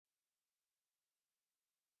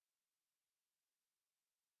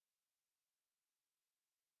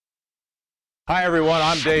Hi everyone,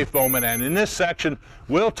 I'm Dave Bowman, and in this section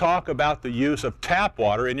we'll talk about the use of tap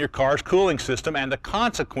water in your car's cooling system and the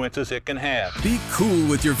consequences it can have. Be cool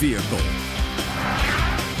with your vehicle.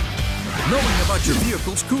 Knowing about your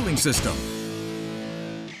vehicle's cooling system.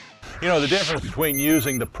 You know, the difference between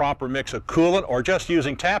using the proper mix of coolant or just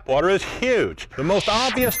using tap water is huge. The most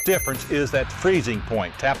obvious difference is that freezing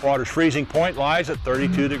point. Tap water's freezing point lies at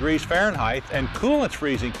 32 degrees Fahrenheit, and coolant's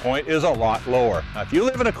freezing point is a lot lower. Now, if you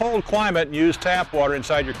live in a cold climate and use tap water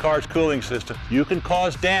inside your car's cooling system, you can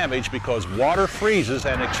cause damage because water freezes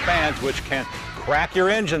and expands, which can crack your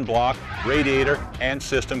engine block, radiator, and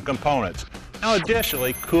system components. Now,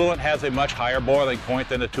 additionally, coolant has a much higher boiling point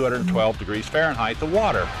than the 212 degrees Fahrenheit, the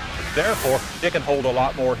water. Therefore, it can hold a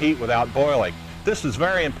lot more heat without boiling. This is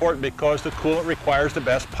very important because the coolant requires the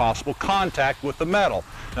best possible contact with the metal.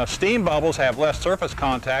 Now, steam bubbles have less surface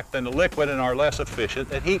contact than the liquid and are less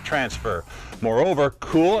efficient at heat transfer. Moreover,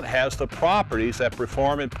 coolant has the properties that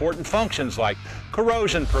perform important functions like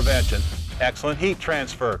corrosion prevention, excellent heat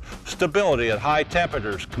transfer, stability at high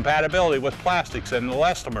temperatures, compatibility with plastics and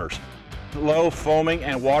elastomers, low foaming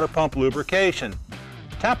and water pump lubrication.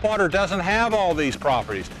 Tap water doesn't have all these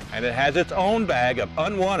properties, and it has its own bag of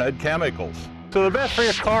unwanted chemicals. So the best for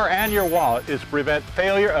your car and your wallet is to prevent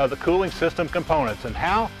failure of the cooling system components. And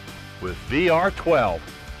how? With VR12,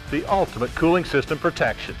 the ultimate cooling system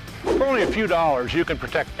protection. For only a few dollars, you can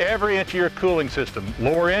protect every inch of your cooling system,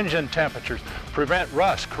 lower engine temperatures, prevent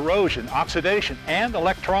rust, corrosion, oxidation, and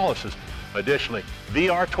electrolysis. Additionally,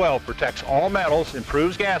 VR12 protects all metals,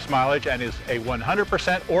 improves gas mileage, and is a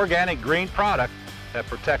 100% organic green product that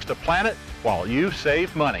protects the planet while you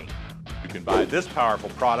save money. You can buy this powerful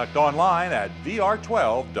product online at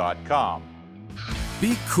VR12.com.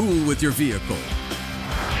 Be cool with your vehicle.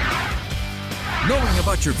 Knowing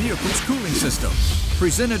about your vehicle's cooling system.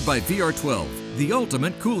 Presented by VR12, the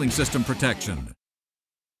ultimate cooling system protection.